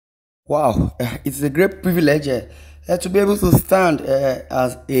Wow, it's a great privilege to be able to stand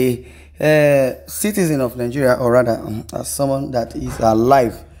as a citizen of Nigeria, or rather, as someone that is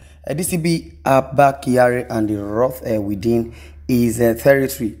alive. This will be Abba Kyari and the wrath within his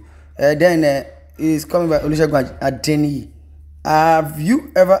territory. Then is coming by Olusegun Adeniyi. Have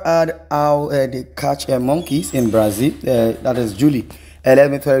you ever heard how they catch monkeys in Brazil? That is Julie.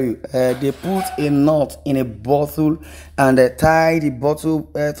 Let me tell you, they put a knot in a bottle and tie the bottle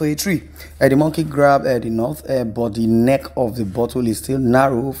to a tree. The monkey grabbed the knot, but the neck of the bottle is still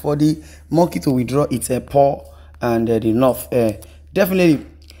narrow for the monkey to withdraw its paw and the knot. Definitely,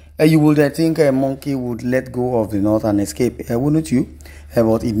 you would think a monkey would let go of the knot and escape, wouldn't you?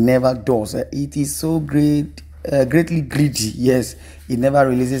 But it never does. It is so greatly greedy. Yes, it never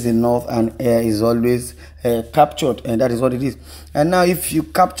releases the knot and is always captured, and that is what it is. And now if you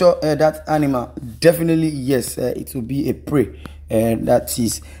capture that animal, definitely yes, it will be a prey. That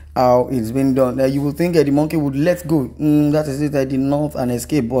is how it's been done. You would think the monkey would let go, that is it, the knot and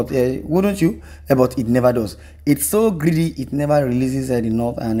escape, but wouldn't you? But it never does. It's so greedy, it never releases the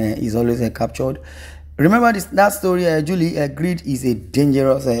knot and is always captured. Remember that story, Julie. Greed is a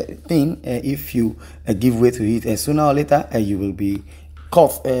dangerous thing. If you give way to it, sooner or later you will be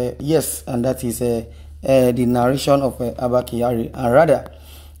caught. Yes, and that is the narration of Abba Kyari. And rather,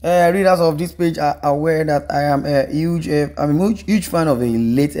 readers of this page are aware that I am a huge fan of the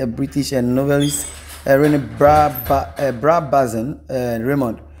late British novelist Bŕàźìڵ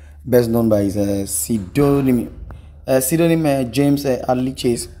Raymond, best known by his pseudonym James Hadley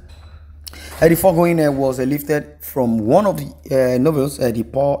Chase. The foregoing was lifted from one of the novels, The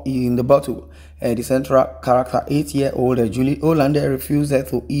Paw in the Bottle. The central character, 8-year-old Julie Holland, refused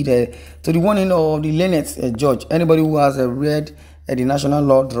to heed to the warning of the lenient judge. Anybody who has read the National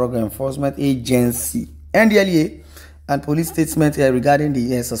Law Drug Enforcement Agency, NDLEA, and police statement regarding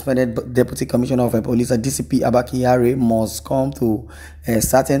the suspended Deputy Commissioner of Police, DCP Abba Kyari, must come to a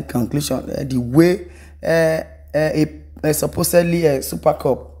certain conclusion. The way a supposedly super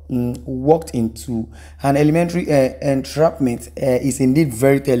cop walked into an elementary entrapment is indeed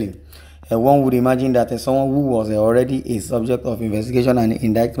very telling. One would imagine that someone who was already a subject of investigation and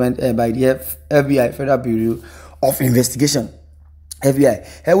indictment by the FBI, Federal Bureau of Investigation, FBI,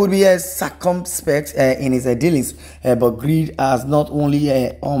 would be circumspect in his dealings. But greed has not only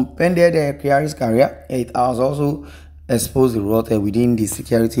upended Kyari's career, it has also exposed the rot within the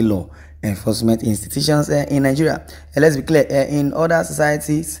security law enforcement institutions in Nigeria. Let's be clear, in other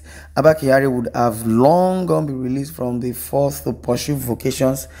societies, Abba Kyari would have long gone be released from the force to pursue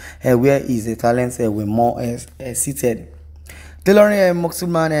vocations where his talents were more seated. Tailoring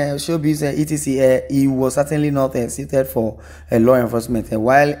Moxman, showbiz, etc., he was certainly not suited for law enforcement.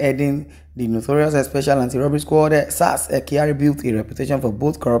 While heading the notorious Special Anti-Robbery Squad, SARS, Kyari built a reputation for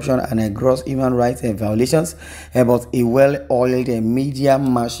both corruption and gross human rights violations, but a well-oiled media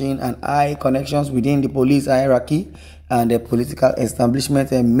machine and high connections within the police hierarchy and the political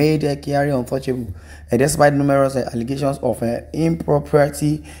establishment made Kyari untouchable, despite numerous allegations of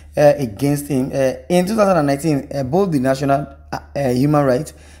impropriety against him. In 2019, both the National Human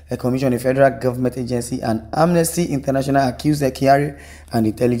Rights Commission, a federal government agency, and Amnesty International accused Kyari and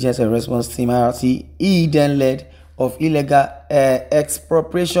intelligence and response team (IRT) he then led of illegal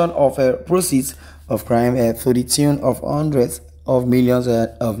expropriation of proceeds of crime to the tune of hundreds of millions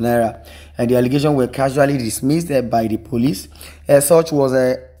of naira. And the allegations were casually dismissed by the police. Such was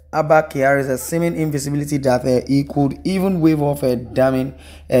Abba Kyari's seeming invisibility that he could even wave off damning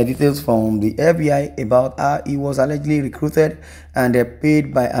details from the FBI about how he was allegedly recruited and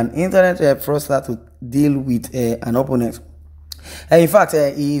paid by an internet fraudster to deal with an opponent. In fact,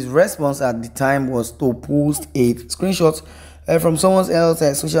 his response at the time was to post a screenshot from someone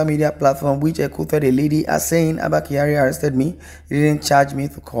else's social media platform, which quoted a lady as saying, "Abba Kyari arrested me. He didn't charge me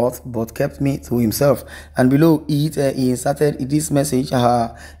to court, but kept me to himself." And below it, he inserted this message.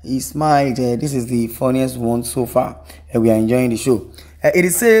 He smiled. This is the funniest one so far. We are enjoying the show. It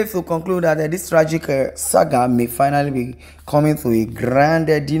is safe to conclude that this tragic saga may finally be coming to a grand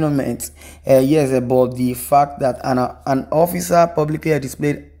denouement. Yes, but the fact that an officer publicly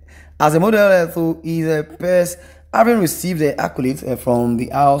displayed as a model to his peers, having received the accolades from the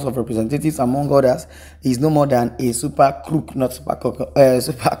House of Representatives, among others, is no more than a super crook, not super cock,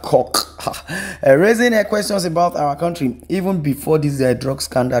 raising questions about our country. Even before this drug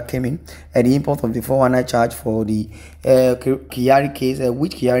scandal came in, the import of the 419 charge for the Kyari case,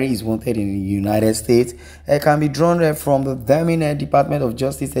 which Kyari is wanted in the United States, can be drawn from the Deming Department of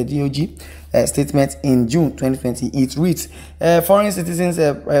Justice, DOJ, statement in June 2020. It reads, foreign citizens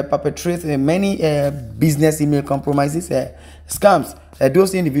perpetrate many business email compromises, scams.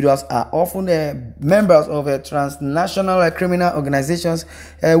 Those individuals are often members of transnational criminal organizations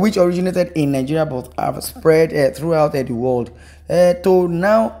which originated in Nigeria but have spread throughout the world. To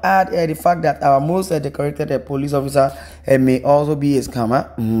now add the fact that our most decorated police officer may also be a scammer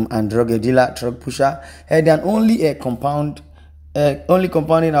and drug dealer, drug pusher, then only compounding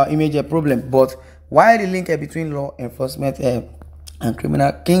our image problem. But while the link between law enforcement and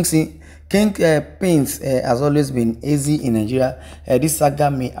criminal kingpins has always been easy in Nigeria, this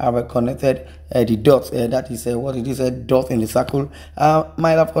saga may have connected the dots. That is what it is, a dot in the circle.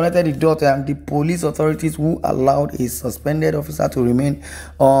 Might have connected the dot, and the police authorities who allowed a suspended officer to remain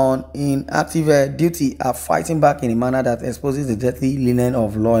on inactive duty are fighting back in a manner that exposes the dirty linen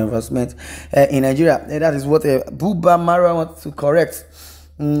of law enforcement in Nigeria. That is what Buba Mara wants to correct.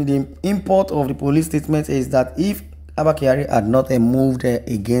 The import of the police statement is that if Abba Kyari had not moved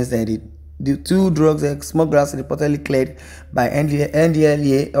against the two drugs smugglers reportedly cleared by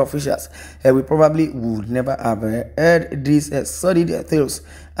NDLEA officials, we probably would never have heard these sordid tales.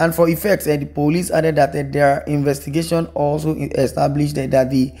 And for effect, the police added that their investigation also established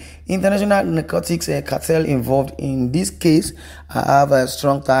that the international narcotics cartel involved in this case have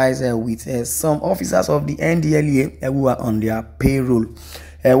strong ties with some officers of the NDLEA who are on their payroll.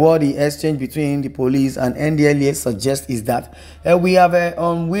 What the exchange between the police and NDLEA suggests is that we have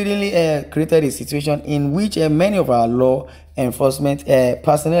unwittingly created a situation in which many of our law enforcement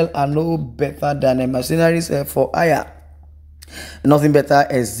personnel are no better than mercenaries for hire. Nothing better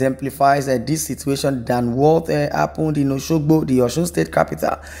exemplifies this situation than what happened in Oshogbo, the Osun State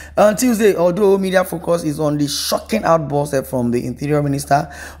capital, on Tuesday. Although media focus is on the shocking outburst from the Interior Minister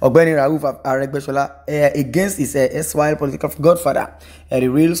Ogbeni Rauf Aregbesola against his erstwhile political godfather, the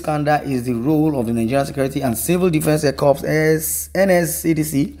real scandal is the role of the Nigerian Security and Civil Defense Corps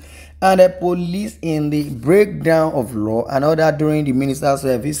 (NSCDC) and the police in the breakdown of law and order during the minister's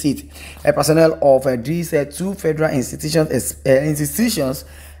visit. Personnel of these two federal institutions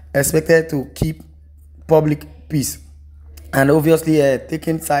expected to keep public peace and obviously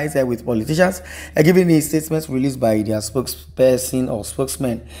taking sides with politicians, given the statements released by their spokesperson or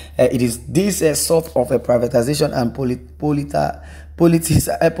spokesman. It is this sort of a privatization and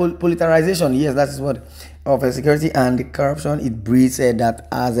politicization, yes, that is what, of security and the corruption it breeds that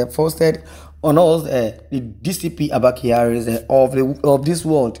has fostered on us the DCP Abba Kyari of this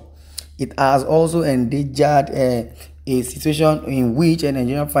world. It has also endangered a situation in which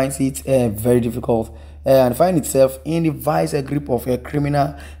Nigeria finds it very difficult and find itself in the vice grip of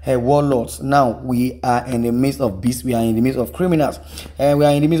criminal warlords. Now we are in the midst of beasts, we are in the midst of criminals, and we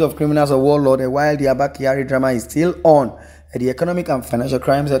are in the midst of criminals or warlords while the Abba Kyari drama is still on. The Economic and Financial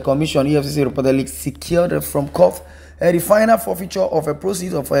Crimes Commission (EFCC) reportedly secured from court the final forfeiture of a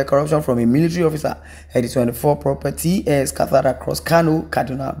proceeds of corruption from a military officer. The 24 property scattered across Kano,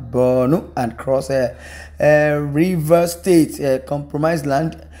 Kaduna, Borno, and cross River State, compromised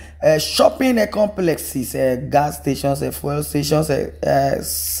land, shopping complexes, gas stations, fuel stations,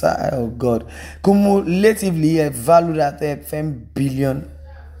 cumulatively valued at 10 billion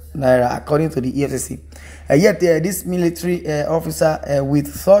naira, according to the EFCC. Yet this military officer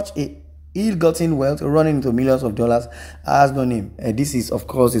with such a ill-gotten wealth running into millions of dollars has no name. This is, of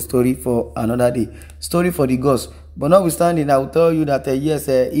course, a story for another day, story for the gods. But notwithstanding, I will tell you that yes,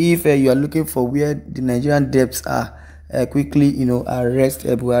 if you are looking for where the Nigerian debts are, quickly, arrest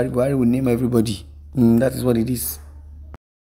Buhari. Buhari will name everybody. That is what it is.